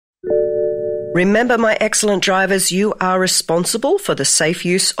Remember, my excellent drivers, you are responsible for the safe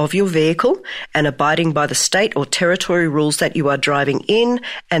use of your vehicle and abiding by the state or territory rules that you are driving in,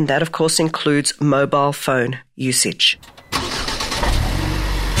 and that, of course, includes mobile phone usage.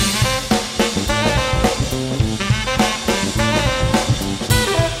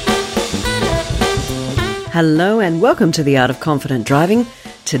 Hello and welcome to The Art of Confident Driving.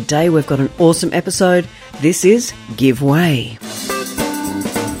 Today we've got an awesome episode. This is Give Way.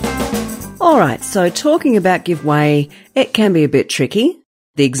 Alright, so talking about give way, it can be a bit tricky.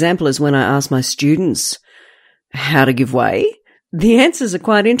 The example is when I ask my students how to give way. The answers are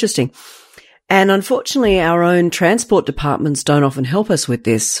quite interesting. And unfortunately, our own transport departments don't often help us with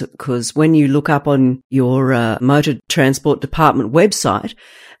this, because when you look up on your motor transport department website,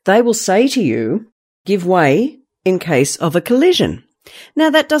 they will say to you, give way in case of a collision.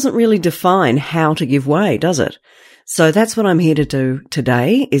 Now, that doesn't really define how to give way, does it? So that's what I'm here to do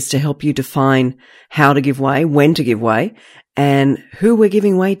today, is to help you define how to give way, when to give way, and who we're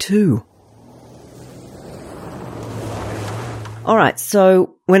giving way to. All right,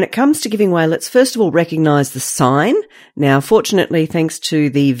 so when it comes to giving way, let's first of all recognize the sign. Now, fortunately, thanks to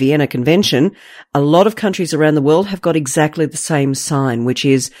the Vienna Convention, a lot of countries around the world have got exactly the same sign, which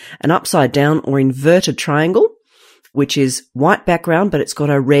is an upside down or inverted triangle, which is white background, but it's got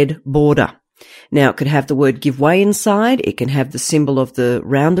a red border. Now, it could have the word give way inside, it can have the symbol of the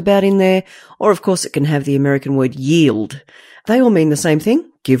roundabout in there, or of course it can have the American word yield. They all mean the same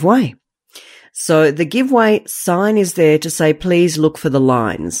thing, give way. So the give way sign is there to say, please look for the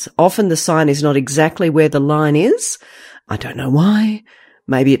lines. Often the sign is not exactly where the line is. I don't know why.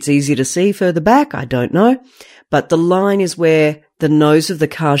 Maybe it's easier to see further back, I don't know. But the line is where the nose of the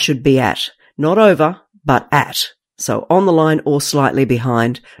car should be at. Not over, but at. So on the line or slightly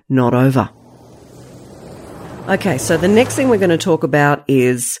behind, not over. Okay, so the next thing we're going to talk about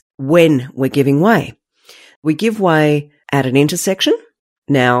is when we're giving way. We give way at an intersection.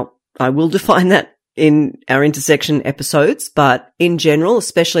 Now, I will define that in our intersection episodes, but in general,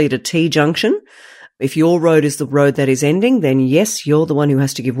 especially at a T-junction, if your road is the road that is ending, then yes, you're the one who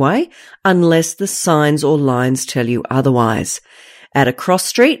has to give way, unless the signs or lines tell you otherwise. At a cross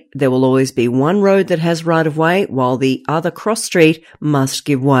street, there will always be one road that has right of way, while the other cross street must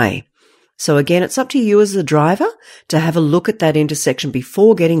give way. So again, it's up to you as the driver to have a look at that intersection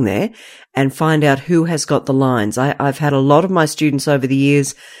before getting there and find out who has got the lines. I've had a lot of my students over the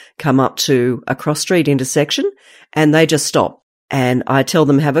years come up to a cross street intersection and they just stop. And I tell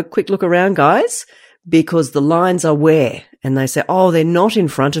them, have a quick look around, guys, because the lines are where? And they say, oh, they're not in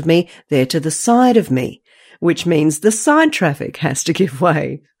front of me, they're to the side of me, which means the side traffic has to give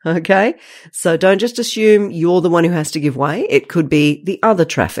way. Okay? So don't just assume you're the one who has to give way. It could be the other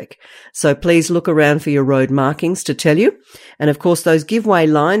traffic. So please look around for your road markings to tell you. And of course, those give way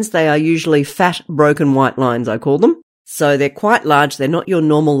lines, they are usually fat, broken white lines, I call them. So they're quite large. They're not your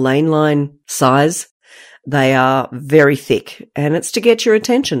normal lane line size. They are very thick. And it's to get your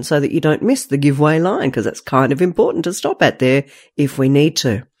attention so that you don't miss the give way line, because it's kind of important to stop at there if we need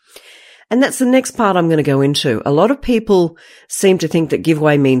to. And that's the next part I'm going to go into. A lot of people seem to think that give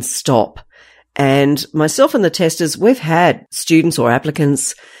way means stop. And myself and the testers, we've had students or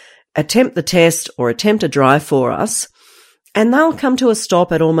applicants attempt the test or attempt a drive for us, and they'll come to a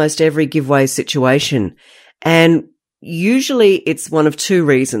stop at almost every give way situation. And usually it's one of two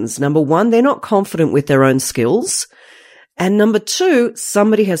reasons. Number one, they're not confident with their own skills. And number two,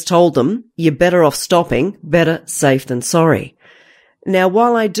 somebody has told them, you're better off stopping, better safe than sorry. Now,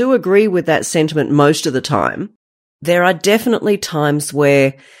 while I do agree with that sentiment most of the time, there are definitely times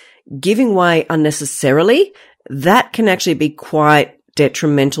where giving way unnecessarily, that can actually be quite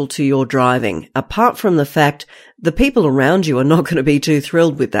detrimental to your driving. Apart from the fact the people around you are not going to be too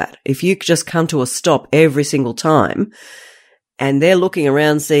thrilled with that. If you just come to a stop every single time and they're looking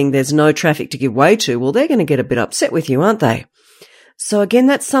around seeing there's no traffic to give way to, well, they're going to get a bit upset with you, aren't they? So again,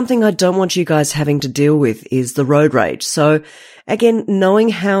 that's something I don't want you guys having to deal with, is the road rage. So again, knowing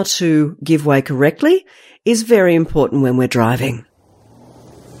how to give way correctly is very important when we're driving.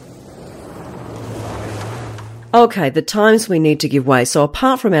 Okay, the times we need to give way. So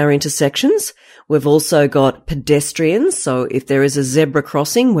apart from our intersections, we've also got pedestrians. So if there is a zebra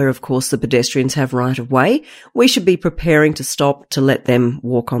crossing where, of course, the pedestrians have right of way, we should be preparing to stop to let them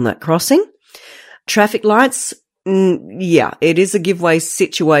walk on that crossing. Traffic lights, yeah, it is a give way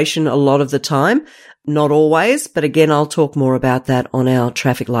situation a lot of the time. Not always, but again, I'll talk more about that on our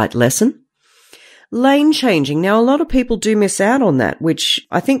traffic light lesson. Lane changing. Now, a lot of people do miss out on that, which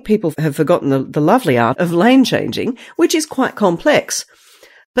I think people have forgotten the lovely art of lane changing, which is quite complex.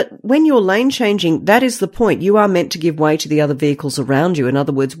 But when you're lane changing, that is the point. You are meant to give way to the other vehicles around you. In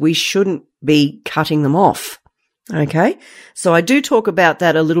other words, we shouldn't be cutting them off. Okay. So I do talk about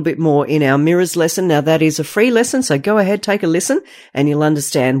that a little bit more in our mirrors lesson. Now that is a free lesson. So go ahead, take a listen and you'll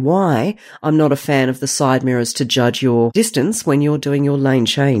understand why I'm not a fan of the side mirrors to judge your distance when you're doing your lane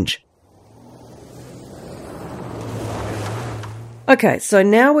change. Okay. So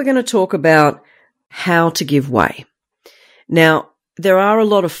now we're going to talk about how to give way. Now, there are a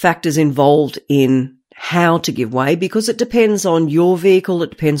lot of factors involved in how to give way because it depends on your vehicle,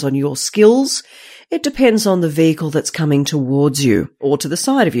 it depends on your skills, it depends on the vehicle that's coming towards you or to the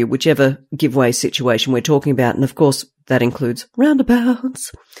side of you, whichever give way situation we're talking about. And of course, that includes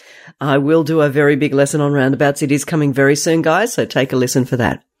roundabouts. I will do a very big lesson on roundabouts. It is coming very soon, guys, so take a listen for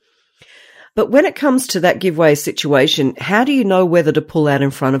that. But when it comes to that give way situation, how do you know whether to pull out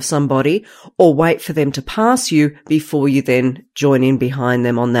in front of somebody or wait for them to pass you before you then join in behind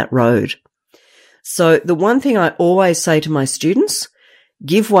them on that road? So the one thing I always say to my students,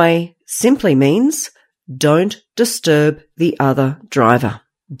 give way simply means don't disturb the other driver.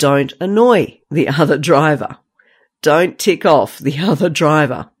 Don't annoy the other driver. Don't tick off the other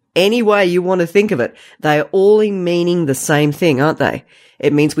driver. Any way you want to think of it, they are all meaning the same thing, aren't they?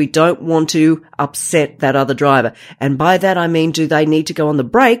 It means we don't want to upset that other driver. And by that I mean, do they need to go on the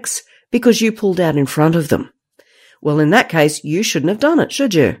brakes because you pulled out in front of them? Well, in that case, you shouldn't have done it,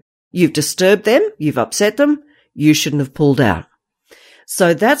 should you? You've disturbed them. You've upset them. You shouldn't have pulled out.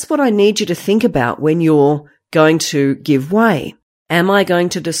 So that's what I need you to think about when you're going to give way. Am I going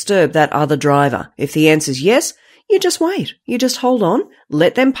to disturb that other driver? If the answer is yes, you just wait. You just hold on,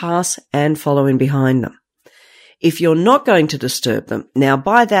 let them pass and follow in behind them. If you're not going to disturb them, now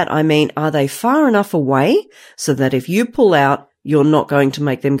by that I mean, are they far enough away so that if you pull out, you're not going to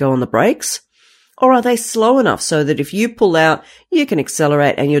make them go on the brakes? Or are they slow enough so that if you pull out, you can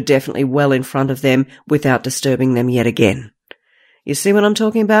accelerate and you're definitely well in front of them without disturbing them yet again? You see what I'm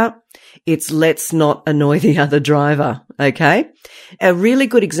talking about? It's let's not annoy the other driver, okay? A really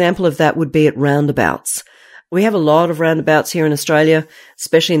good example of that would be at roundabouts. We have a lot of roundabouts here in Australia,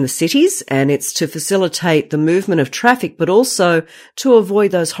 especially in the cities, and it's to facilitate the movement of traffic, but also to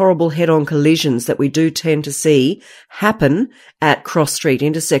avoid those horrible head-on collisions that we do tend to see happen at cross-street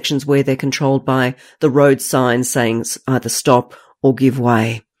intersections where they're controlled by the road signs saying either stop or give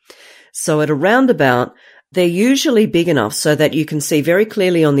way. So at a roundabout, they're usually big enough so that you can see very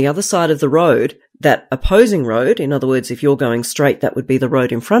clearly on the other side of the road, that opposing road. In other words, if you're going straight, that would be the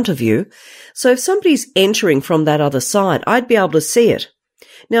road in front of you. So if somebody's entering from that other side, I'd be able to see it.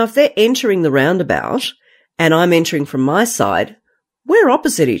 Now, if they're entering the roundabout and I'm entering from my side, we're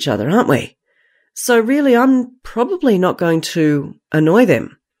opposite each other, aren't we? So really, I'm probably not going to annoy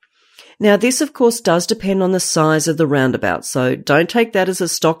them. Now, this, of course, does depend on the size of the roundabout. So don't take that as a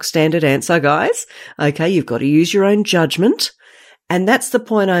stock standard answer, guys. Okay, you've got to use your own judgment. And that's the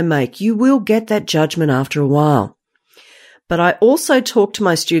point I make. You will get that judgment after a while. But I also talk to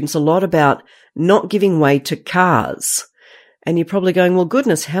my students a lot about not giving way to cars. And you're probably going, well,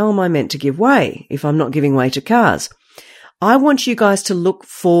 goodness, how am I meant to give way if I'm not giving way to cars? I want you guys to look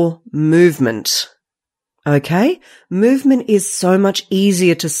for movement. Okay? Movement is so much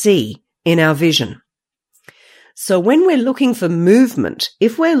easier to see in our vision. So when we're looking for movement,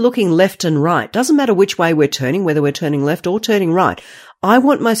 if we're looking left and right, doesn't matter which way we're turning, whether we're turning left or turning right, I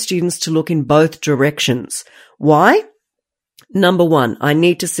want my students to look in both directions. Why? Number one, I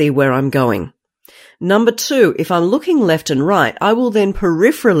need to see where I'm going. Number two, if I'm looking left and right, I will then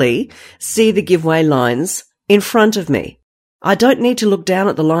peripherally see the give way lines in front of me. I don't need to look down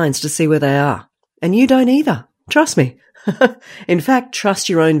at the lines to see where they are. And you don't either. Trust me. In fact, trust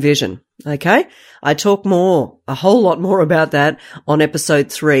your own vision. Okay? I talk a whole lot more about that on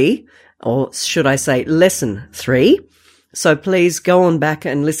episode 3, or should I say lesson 3. So please go on back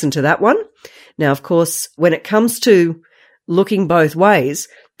and listen to that one. Now, of course, when it comes to looking both ways,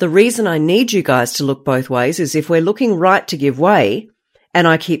 the reason I need you guys to look both ways is if we're looking right to give way and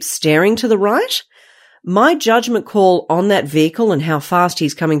I keep staring to the right, my judgment call on that vehicle and how fast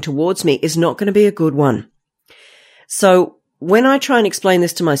he's coming towards me is not going to be a good one. So when I try and explain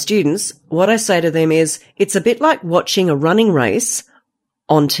this to my students, what I say to them is it's a bit like watching a running race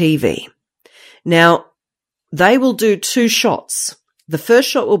on TV. Now, they will do 2 shots. The first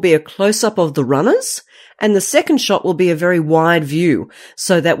shot will be a close-up of the runners, and the second shot will be a very wide view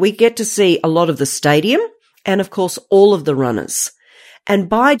so that we get to see a lot of the stadium and, of course, all of the runners. And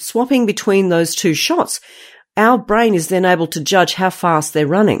by swapping between those 2 shots, our brain is then able to judge how fast they're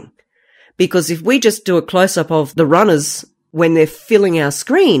running. Because if we just do a close-up of the runners when they're filling our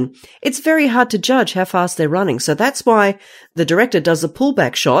screen, it's very hard to judge how fast they're running. So that's why the director does a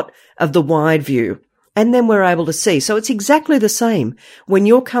pullback shot of the wide view. And then we're able to see. So it's exactly the same when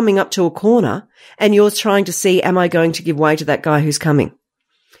you're coming up to a corner and you're trying to see, am I going to give way to that guy who's coming?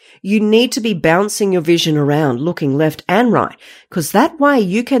 You need to be bouncing your vision around, looking left and right, because that way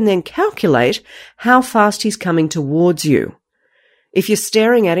you can then calculate how fast he's coming towards you. If you're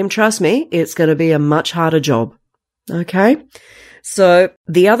staring at him, trust me, it's going to be a much harder job. Okay? So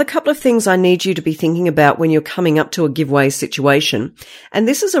the other couple of things I need you to be thinking about when you're coming up to a giveaway situation, and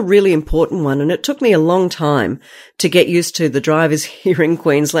this is a really important one, and it took me a long time to get used to the drivers here in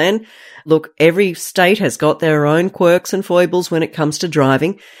Queensland. Look, every state has got their own quirks and foibles when it comes to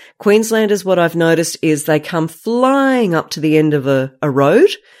driving. Queenslanders, what I've noticed is they come flying up to the end of a road,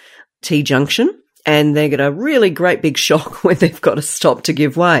 T-junction, and they get a really great big shock when they've got to stop to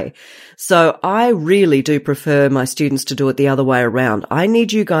give way. So I really do prefer my students to do it the other way around. I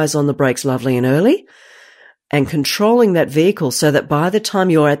need you guys on the brakes lovely and early and controlling that vehicle so that by the time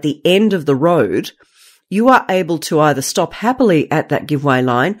you're at the end of the road, you are able to either stop happily at that giveaway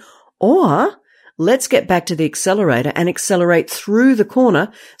line or let's get back to the accelerator and accelerate through the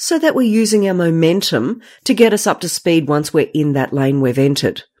corner so that we're using our momentum to get us up to speed once we're in that lane we've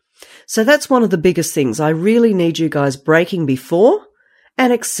entered. So that's one of the biggest things. I really need you guys braking before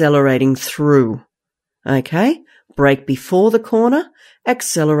and accelerating through. Okay? Brake before the corner,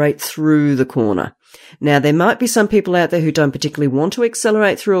 accelerate through the corner. Now, there might be some people out there who don't particularly want to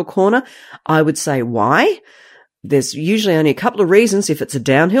accelerate through a corner. I would say why? There's usually only a couple of reasons. If it's a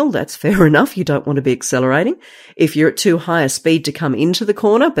downhill, that's fair enough. You don't want to be accelerating. If you're at too high a speed to come into the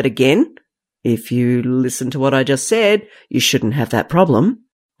corner, but again, if you listen to what I just said, you shouldn't have that problem.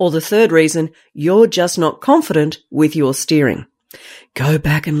 Or the third reason, you're just not confident with your steering. Go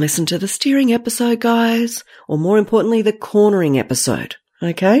back and listen to the steering episode, guys, or more importantly, the cornering episode,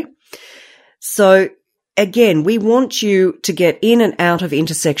 okay? So, again, we want you to get in and out of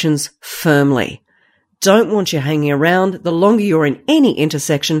intersections firmly. Don't want you hanging around. The longer you're in any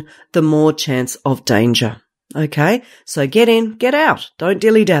intersection, the more chance of danger, okay? So get in, get out. Don't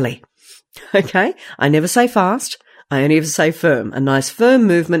dilly-dally, okay? I never say fast. I only ever say firm. A nice firm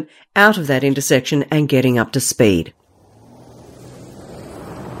movement out of that intersection and getting up to speed.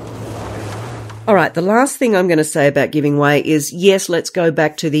 All right, the last thing I'm going to say about giving way is, yes, let's go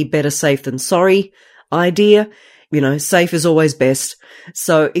back to the better safe than sorry idea. You know, safe is always best.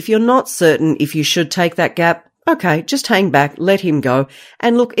 So if you're not certain if you should take that gap, okay, just hang back, let him go.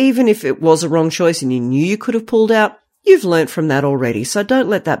 And look, even if it was a wrong choice and you knew you could have pulled out, you've learnt from that already. So don't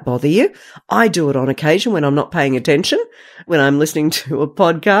let that bother you. I do it on occasion when I'm not paying attention, when I'm listening to a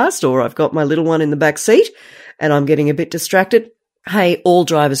podcast or I've got my little one in the back seat and I'm getting a bit distracted. Hey, all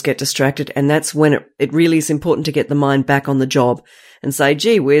drivers get distracted, and that's when it really is important to get the mind back on the job and say,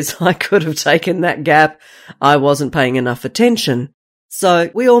 gee whiz, I could have taken that gap. I wasn't paying enough attention.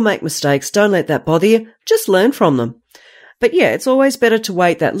 So we all make mistakes. Don't let that bother you. Just learn from them. But yeah, it's always better to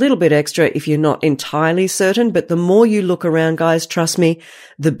wait that little bit extra if you're not entirely certain. But the more you look around, guys, trust me,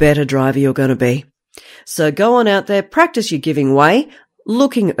 the better driver you're going to be. So go on out there, practice your giving way,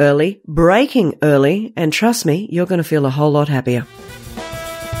 looking early, braking early, and trust me, you're going to feel a whole lot happier.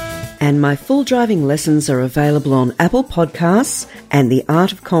 And my full driving lessons are available on Apple Podcasts and the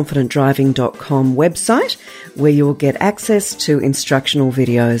artofconfidentdriving.com website, where you will get access to instructional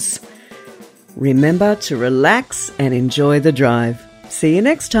videos. Remember to relax and enjoy the drive. See you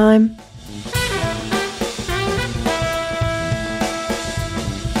next time.